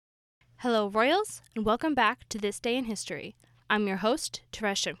Hello, Royals, and welcome back to This Day in History. I'm your host,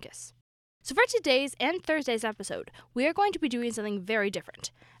 Teresh Shimkus. So for today's and Thursday's episode, we are going to be doing something very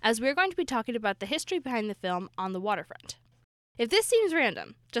different, as we are going to be talking about the history behind the film On the Waterfront. If this seems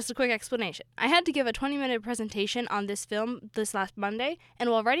random, just a quick explanation. I had to give a 20-minute presentation on this film this last Monday,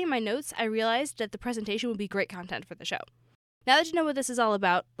 and while writing my notes, I realized that the presentation would be great content for the show. Now that you know what this is all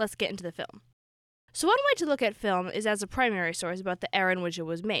about, let's get into the film. So one way to look at film is as a primary source about the era in which it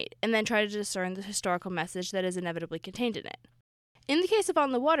was made, and then try to discern the historical message that is inevitably contained in it. In the case of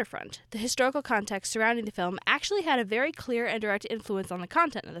On the Waterfront, the historical context surrounding the film actually had a very clear and direct influence on the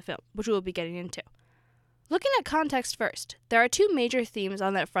content of the film, which we will be getting into. Looking at context first, there are two major themes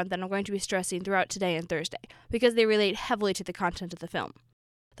on that front that I'm going to be stressing throughout today and Thursday, because they relate heavily to the content of the film.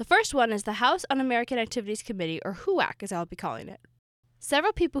 The first one is the House Un-American Activities Committee, or HUAC as I'll be calling it.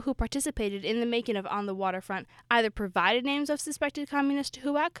 Several people who participated in the making of On the Waterfront either provided names of suspected communists to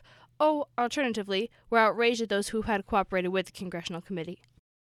HUAC, or alternatively, were outraged at those who had cooperated with the Congressional Committee.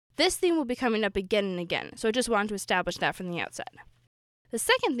 This theme will be coming up again and again, so I just wanted to establish that from the outset. The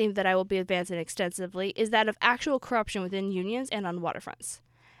second theme that I will be advancing extensively is that of actual corruption within unions and on waterfronts.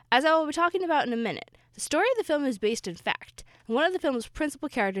 As I will be talking about in a minute, the story of the film is based in fact, and one of the film's principal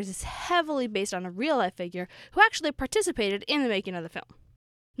characters is heavily based on a real-life figure who actually participated in the making of the film.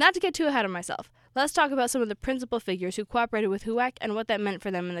 Not to get too ahead of myself, let's talk about some of the principal figures who cooperated with HUAC and what that meant for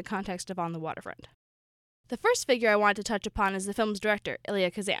them in the context of On the Waterfront. The first figure I want to touch upon is the film's director,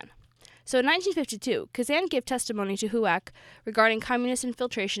 Elia Kazan. So in 1952, Kazan gave testimony to HUAC regarding communist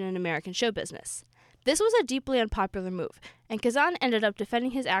infiltration in American show business. This was a deeply unpopular move, and Kazan ended up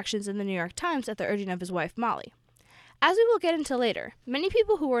defending his actions in the New York Times at the urging of his wife, Molly. As we will get into later, many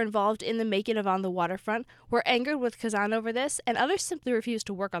people who were involved in the making of On the Waterfront were angered with Kazan over this, and others simply refused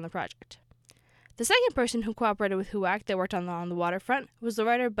to work on the project. The second person who cooperated with HUAC that worked on the Waterfront was the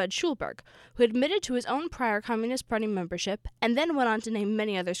writer Bud Schulberg, who admitted to his own prior Communist Party membership and then went on to name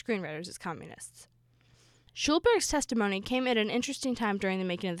many other screenwriters as communists. Schulberg's testimony came at an interesting time during the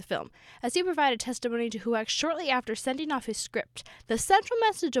making of the film, as he provided testimony to HUAC shortly after sending off his script, the central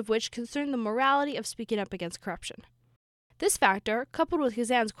message of which concerned the morality of speaking up against corruption. This factor, coupled with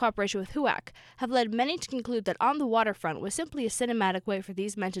Kazan's cooperation with HUAC, have led many to conclude that On the Waterfront was simply a cinematic way for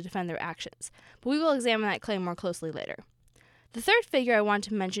these men to defend their actions, but we will examine that claim more closely later. The third figure I want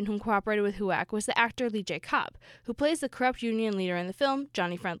to mention who cooperated with HUAC was the actor Lee J. Cobb, who plays the corrupt union leader in the film,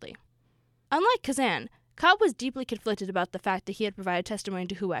 Johnny Friendly. Unlike Kazan, Cobb was deeply conflicted about the fact that he had provided testimony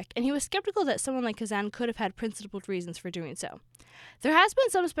to HUAC, and he was skeptical that someone like Kazan could have had principled reasons for doing so. There has been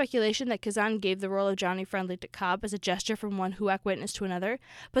some speculation that Kazan gave the role of Johnny Friendly to Cobb as a gesture from one HUAC witness to another,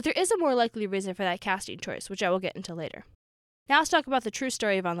 but there is a more likely reason for that casting choice, which I will get into later. Now let's talk about the true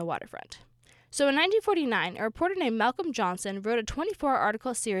story of On the Waterfront. So in 1949, a reporter named Malcolm Johnson wrote a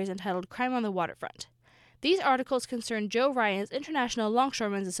 24-article series entitled Crime on the Waterfront. These articles concerned Joe Ryan's International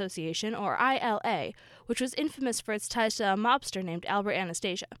Longshoremen's Association, or ILA, which was infamous for its ties to a mobster named Albert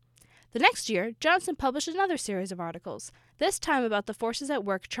Anastasia. The next year, Johnson published another series of articles, this time about the forces at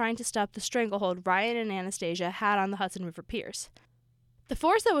work trying to stop the stranglehold Ryan and Anastasia had on the Hudson River piers. The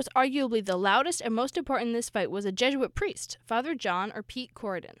force that was arguably the loudest and most important in this fight was a Jesuit priest, Father John or Pete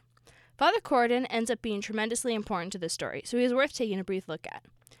Corridon. Father Corridon ends up being tremendously important to this story, so he is worth taking a brief look at.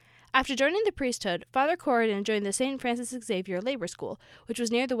 After joining the priesthood, Father Corridon joined the St. Francis Xavier Labor School, which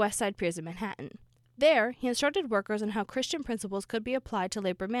was near the West Side Piers in Manhattan. There, he instructed workers on how Christian principles could be applied to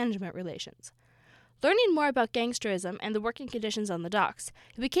labor management relations. Learning more about gangsterism and the working conditions on the docks,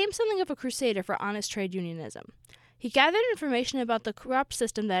 he became something of a crusader for honest trade unionism. He gathered information about the corrupt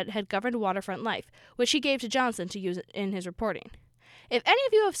system that had governed waterfront life, which he gave to Johnson to use in his reporting. If any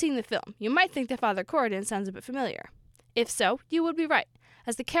of you have seen the film, you might think that Father Corridon sounds a bit familiar. If so, you would be right,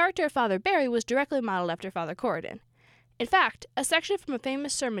 as the character of Father Barry was directly modeled after Father Corridon. In fact, a section from a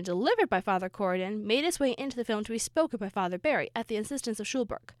famous sermon delivered by Father Corridon made its way into the film to be spoken by Father Barry at the insistence of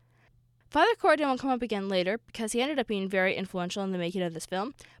Schulberg. Father Corridon will come up again later because he ended up being very influential in the making of this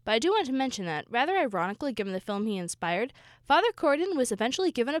film, but I do want to mention that, rather ironically given the film he inspired, Father Corridon was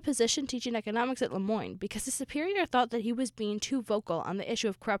eventually given a position teaching economics at Lemoyne because his superior thought that he was being too vocal on the issue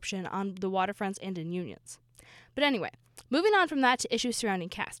of corruption on the waterfronts and in unions. But anyway, moving on from that to issues surrounding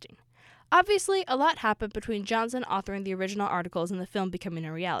casting. Obviously, a lot happened between Johnson authoring the original articles and the film becoming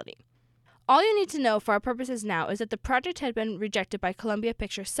a reality. All you need to know for our purposes now is that the project had been rejected by Columbia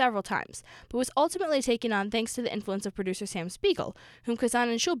Pictures several times, but was ultimately taken on thanks to the influence of producer Sam Spiegel, whom Kazan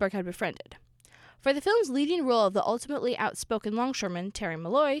and Schulberg had befriended. For the film's leading role of the ultimately outspoken longshoreman, Terry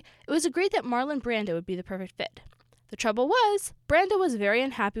Malloy, it was agreed that Marlon Brando would be the perfect fit. The trouble was, Brando was very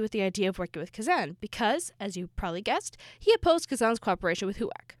unhappy with the idea of working with Kazan because, as you probably guessed, he opposed Kazan's cooperation with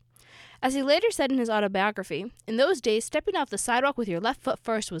HUAC. As he later said in his autobiography, in those days, stepping off the sidewalk with your left foot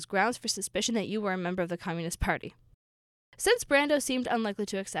first was grounds for suspicion that you were a member of the Communist Party. Since Brando seemed unlikely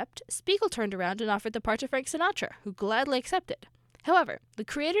to accept, Spiegel turned around and offered the part to Frank Sinatra, who gladly accepted. However, the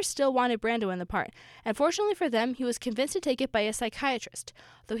creators still wanted Brando in the part, and fortunately for them, he was convinced to take it by a psychiatrist,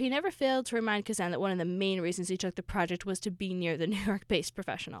 though he never failed to remind Kazan that one of the main reasons he took the project was to be near the New York-based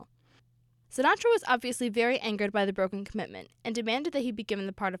professional. Sinatra was obviously very angered by the broken commitment, and demanded that he be given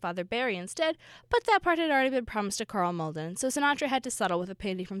the part of Father Barry instead, but that part had already been promised to Carl Malden, so Sinatra had to settle with a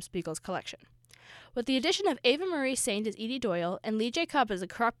painting from Spiegel's collection. With the addition of Ava Marie Saint as Edie Doyle and Lee J. Cobb as the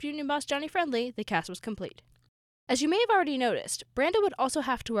corrupt union boss Johnny Friendly, the cast was complete. As you may have already noticed, Brando would also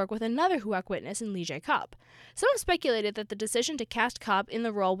have to work with another HUAC witness in Lee J. Cobb. Some have speculated that the decision to cast Cobb in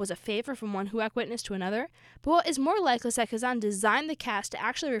the role was a favor from one HUAC witness to another, but what is more likely is that Kazan designed the cast to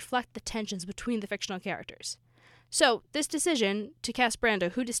actually reflect the tensions between the fictional characters. So, this decision to cast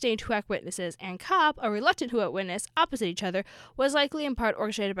Brando, who disdained HUAC witnesses, and Cobb, a reluctant HUAC witness, opposite each other, was likely in part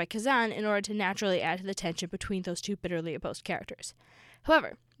orchestrated by Kazan in order to naturally add to the tension between those two bitterly opposed characters.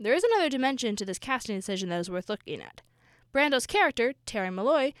 However, there is another dimension to this casting decision that is worth looking at. Brando's character, Terry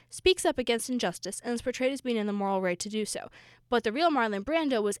Malloy, speaks up against injustice and is portrayed as being in the moral right to do so, but the real Marlon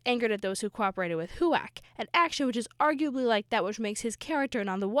Brando was angered at those who cooperated with HUAC, an action which is arguably like that which makes his character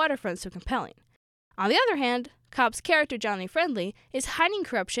on the Waterfront so compelling. On the other hand, Cobb's character, Johnny Friendly, is hiding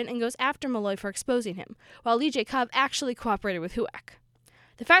corruption and goes after Malloy for exposing him, while Lee J. Cobb actually cooperated with HUAC.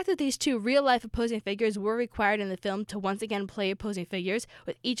 The fact that these two real-life opposing figures were required in the film to once again play opposing figures,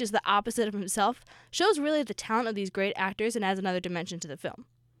 with each as the opposite of himself, shows really the talent of these great actors and adds another dimension to the film.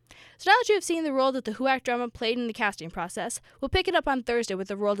 So now that you have seen the role that the HUAC drama played in the casting process, we'll pick it up on Thursday with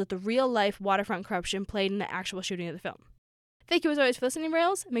the role that the real-life Waterfront corruption played in the actual shooting of the film. Thank you as always for listening,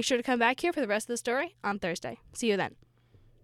 Rails. Make sure to come back here for the rest of the story on Thursday. See you then.